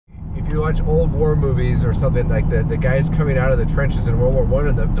you watch old war movies or something, like the guys coming out of the trenches in World War One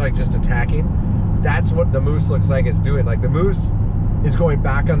and like just attacking, that's what the moose looks like it's doing. Like the moose is going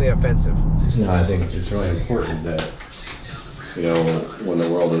back on the offensive. No, I think it's really important that, you know, when the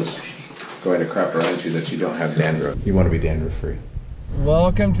world is going to crap around you, that you don't have dandruff. You want to be dandruff free.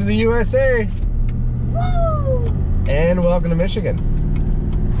 Welcome to the USA. Woo! And welcome to Michigan.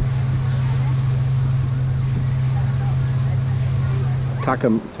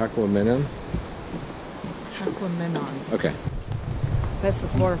 Tahquamenon? Tahquamenon. Okay. That's the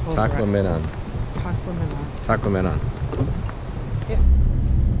Waterfalls. Tahquamenon. Tahquamenon. Tahquamenon. Yes.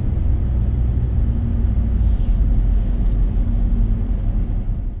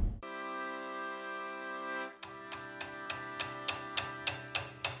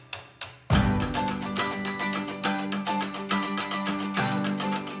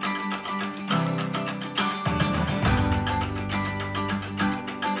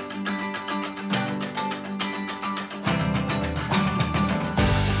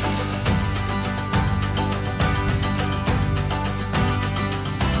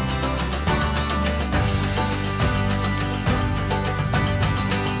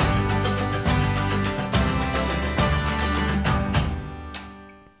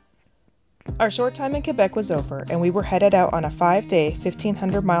 Our short time in Quebec was over, and we were headed out on a 5-day,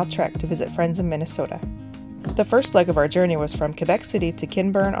 1,500-mile trek to visit friends in Minnesota. The first leg of our journey was from Quebec City to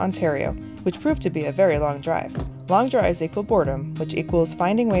Kinburn, Ontario, which proved to be a very long drive. Long drives equal boredom, which equals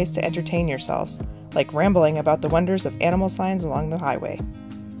finding ways to entertain yourselves, like rambling about the wonders of animal signs along the highway.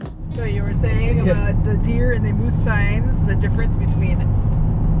 So you were saying about the deer and the moose signs, the difference between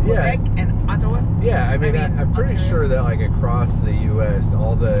Quebec and Ottawa? Yeah, I mean I'm pretty sure that like across the U.S.,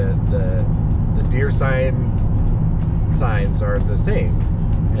 all the deer signs are the same.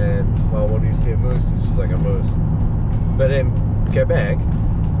 And well, when you see a moose, it's just like a moose. But in Quebec,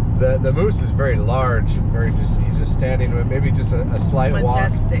 the moose is very large, he's just standing with maybe just a slight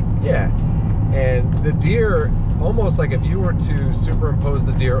majestic walk. Yeah. And the deer, almost like if you were to superimpose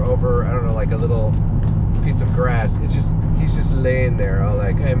the deer over, I don't know, like a little piece of grass, he's just laying there, all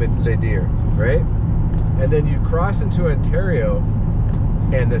like, I'm a deer, right? And then you cross into Ontario,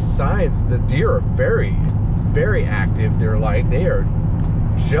 and the signs, the deer are very, very active. They are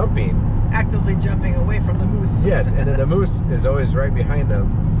jumping. Actively jumping away from the moose. Yes, and then the moose is always right behind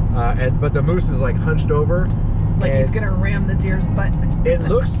them. But the moose is like hunched over. Like he's gonna ram the deer's butt. It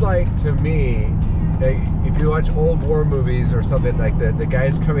looks like, to me, if you watch old war movies or something, like the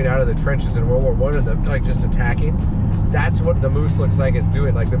guys coming out of the trenches in World War One and like just attacking, that's what the moose looks like it's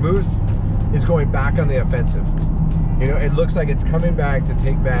doing. Like the moose is going back on the offensive. You know, it looks like it's coming back to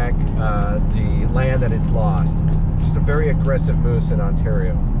take back the land that it's lost. It's just a very aggressive moose in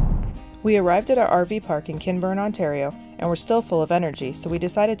Ontario. We arrived at our RV park in Kinburn, Ontario, and were still full of energy, so we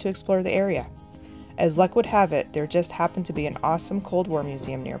decided to explore the area. As luck would have it, there just happened to be an awesome Cold War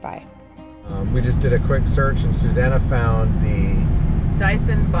museum nearby. We just did a quick search, and Susanna found the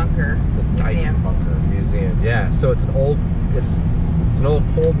Diefenbunker Museum. Diefenbunker Museum. Yeah, so it's an old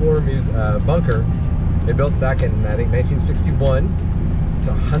Cold War bunker. They built back in, I think, 1961. It's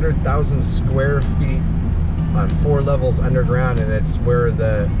 100,000 square feet on 4 levels underground, and it's where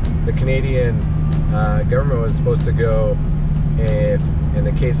the Canadian government was supposed to go if in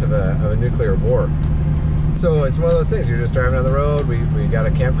the case of a nuclear war. So it's one of those things. You're just driving on the road. We got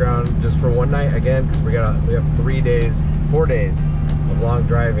a campground just for one night again, because we have 4 days of long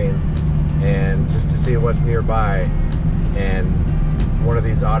driving, and just to see what's nearby and one of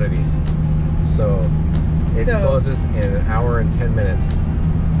these oddities. So it closes in an hour and 10 minutes.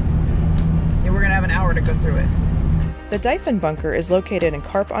 Yeah, we're gonna have an hour to go through it. The Diefenbunker is located in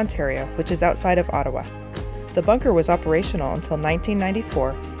Carp, Ontario, which is outside of Ottawa. The bunker was operational until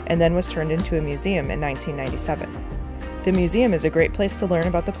 1994 and then was turned into a museum in 1997. The museum is a great place to learn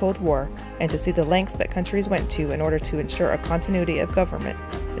about the Cold War and to see the lengths that countries went to in order to ensure a continuity of government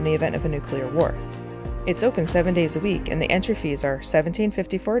in the event of a nuclear war. It's open 7 days a week, and the entry fees are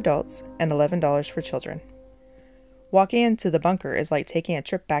 $17.50 for adults and $11 for children. Walking into the bunker is like taking a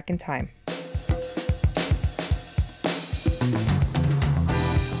trip back in time.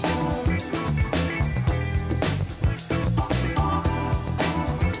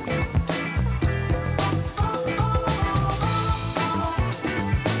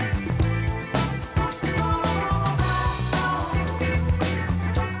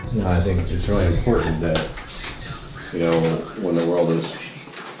 No, I think it's really important that, you know, when the world is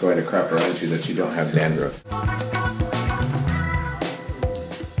going to crap around you, that you don't have dandruff.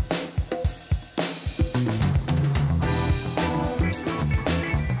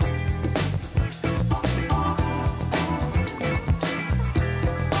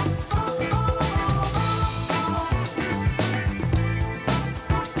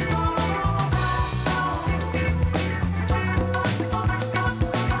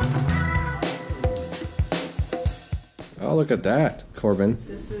 look at that, Corbin.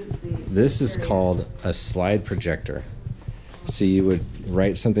 This is called a slide projector. So you would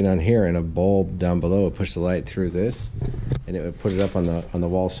write something on here and a bulb down below would push the light through this and it would put it up on the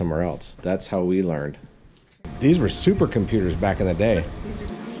wall somewhere else. That's how we learned. These were supercomputers back in the day.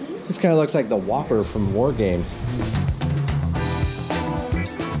 This kind of looks like the Whopper from War Games.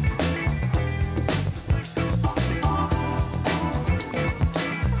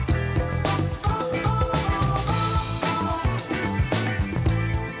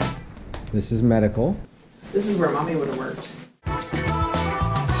 This is medical. This is where Mommy would have worked.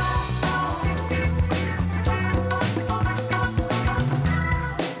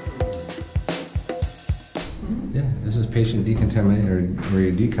 Yeah, this is patient decontamination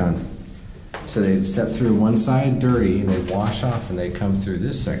or decon. So they step through one side dirty and they wash off and they come through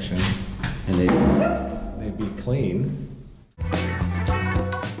this section and they'd be clean.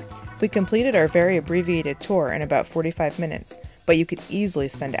 We completed our very abbreviated tour in about 45 minutes, but you could easily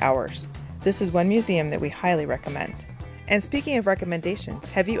spend hours. This is one museum that we highly recommend. And speaking of recommendations,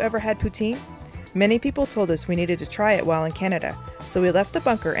 have you ever had poutine? Many people told us we needed to try it while in Canada, so we left the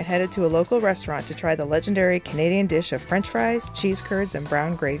bunker and headed to a local restaurant to try the legendary Canadian dish of French fries, cheese curds, and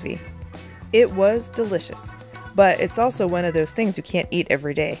brown gravy. It was delicious, but it's also one of those things you can't eat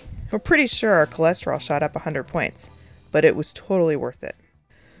every day. We're pretty sure our cholesterol shot up 100 points, but it was totally worth it.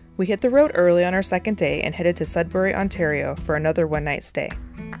 We hit the road early on our second day and headed to Sudbury, Ontario for another one-night stay.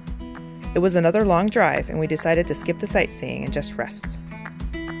 It was another long drive, and we decided to skip the sightseeing and just rest.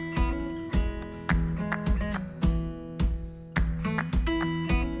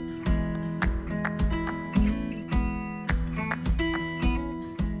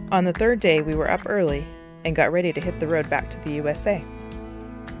 On the third day, we were up early and got ready to hit the road back to the USA.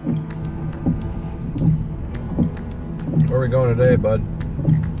 Where are we going today, bud?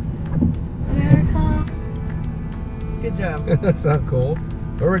 America. Good job. That's not cool.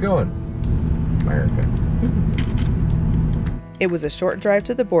 Where are we going? America. It was a short drive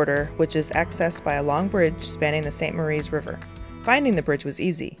to the border, which is accessed by a long bridge spanning the St. Mary's River. Finding the bridge was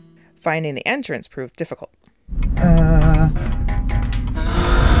easy. Finding the entrance proved difficult.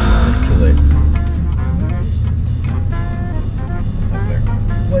 It's too late. It's up there.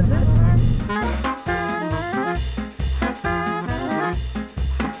 Was it?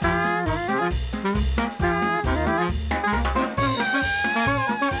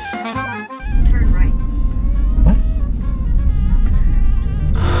 Turn right. What?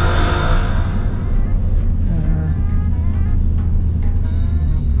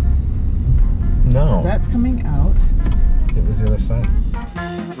 No. That's coming out. It was the other side.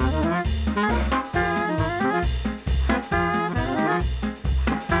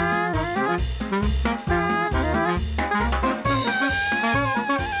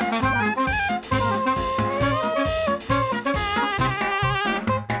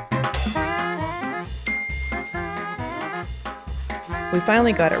 We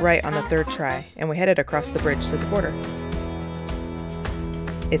finally got it right on the third try, and we headed across the bridge to the border.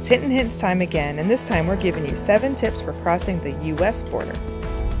 It's Hinton Hints time again, and this time we're giving you 7 tips for crossing the US border.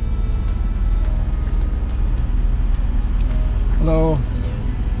 Hello.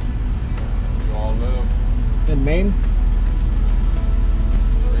 You all live? In Maine?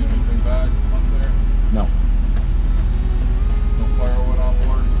 Anything bad up there? No. No firewood on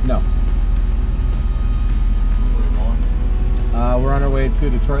board? No. Where are you going? We're on our way to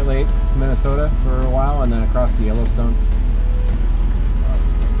Detroit Lakes, Minnesota for a while and then across the Yellowstone.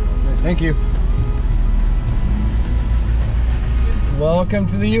 Thank you. Welcome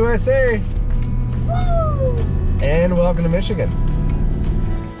to the USA. Woo! And welcome to Michigan.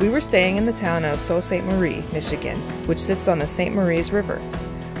 We were staying in the town of Sault Ste. Marie, Michigan, which sits on the St. Mary's River.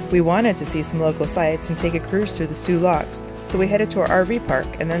 We wanted to see some local sights and take a cruise through the Soo Locks, so we headed to our RV park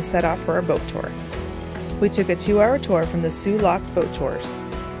and then set off for our boat tour. We took a 2-hour tour from the Soo Locks boat tours.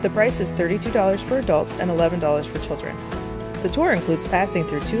 The price is $32 for adults and $11 for children. The tour includes passing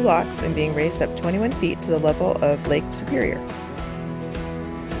through 2 locks and being raised up 21 feet to the level of Lake Superior.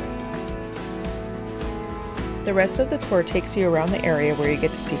 The rest of the tour takes you around the area where you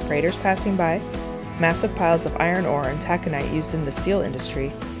get to see freighters passing by, massive piles of iron ore and taconite used in the steel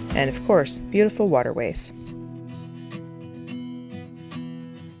industry, and of course, beautiful waterways.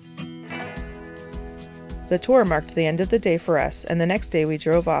 The tour marked the end of the day for us, and the next day we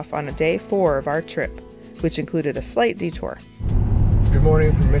drove off on a day 4 of our trip, which included a slight detour. Good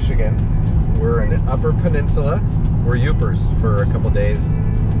morning from Michigan. We're in the Upper Peninsula. We're Yoopers for a couple days.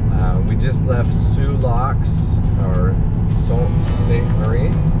 We just left Soo Locks, or Sault Ste. Marie,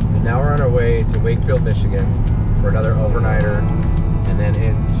 and now we're on our way to Wakefield, Michigan for another overnighter and then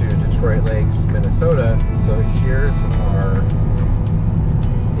into Detroit Lakes, Minnesota. So here's our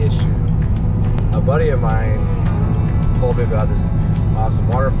issue. A buddy of mine told me about these awesome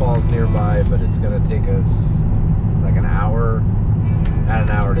waterfalls nearby, but it's going to take us like an hour, add an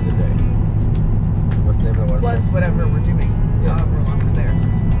hour to the day. What's the name of the waterfall? Plus whatever we're doing, Yeah. however long we're there.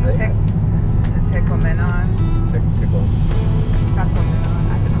 Tahquamenon. Tahquamenon,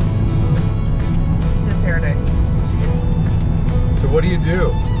 I don't know. It's in Paradise, Michigan. So what do you do?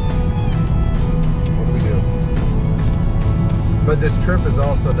 What do we do? But this trip is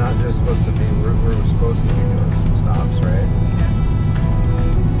also not just supposed to be, we're supposed to be doing some stops, right?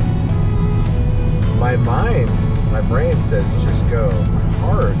 My brain says just go. My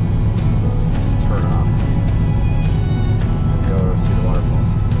heart says turn off and go see the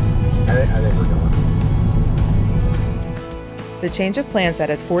waterfalls. I think we're going. The change of plans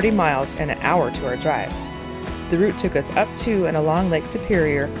added 40 miles and an hour to our drive. The route took us up to and along Lake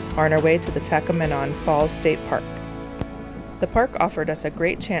Superior on our way to the Tahquamenon Falls State Park. The park offered us a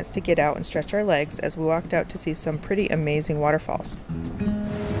great chance to get out and stretch our legs as we walked out to see some pretty amazing waterfalls.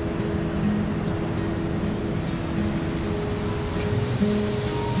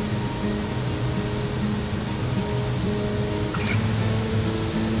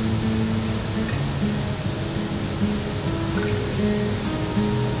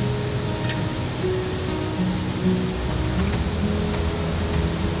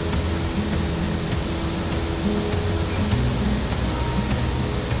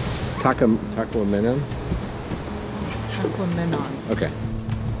 Tahquamenon? Tahquamenon. Okay.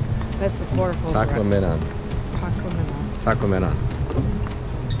 That's the waterfalls. Tahquamenon. Tahquamenon. Tahquamenon.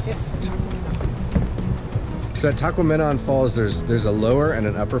 Yes, Tahquamenon. So at Tahquamenon Falls, there's a lower and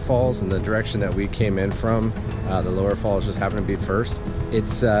an upper falls, and the direction that we came in from, the lower falls just happened to be first.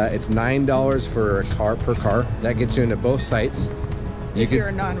 It's $9 for a car per car. That gets you into both sites. If you're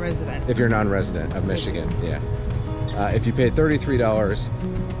a non-resident. If you're a non-resident of Michigan, yeah. If you pay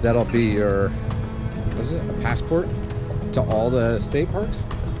 $33, that'll be your, what is it, a passport to all the state parks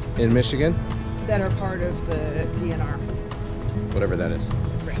in Michigan. That are part of the DNR. Whatever that is.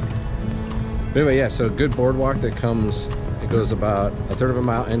 Right. But anyway, yeah, so a good boardwalk that comes, it goes about a third of a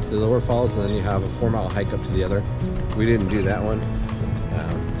mile into the lower falls, and then you have a 4-mile hike up to the other. We didn't do that one,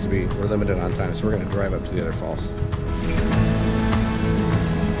 because we're limited on time, so we're going to drive up to the other falls.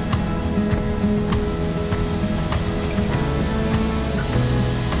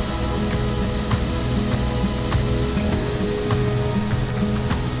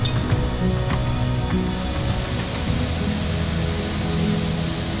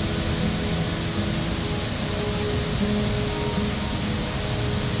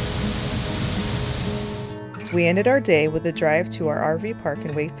 We ended our day with a drive to our RV park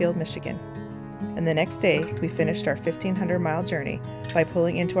in Wakefield, Michigan. And the next day, we finished our 1,500-mile journey by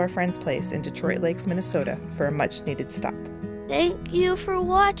pulling into our friend's place in Detroit Lakes, Minnesota for a much-needed stop. Thank you for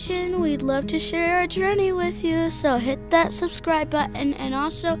watching. We'd love to share our journey with you, so hit that subscribe button and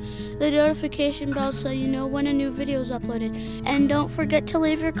also the notification bell so you know when a new video is uploaded. And don't forget to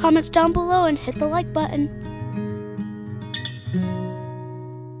leave your comments down below and hit the like button.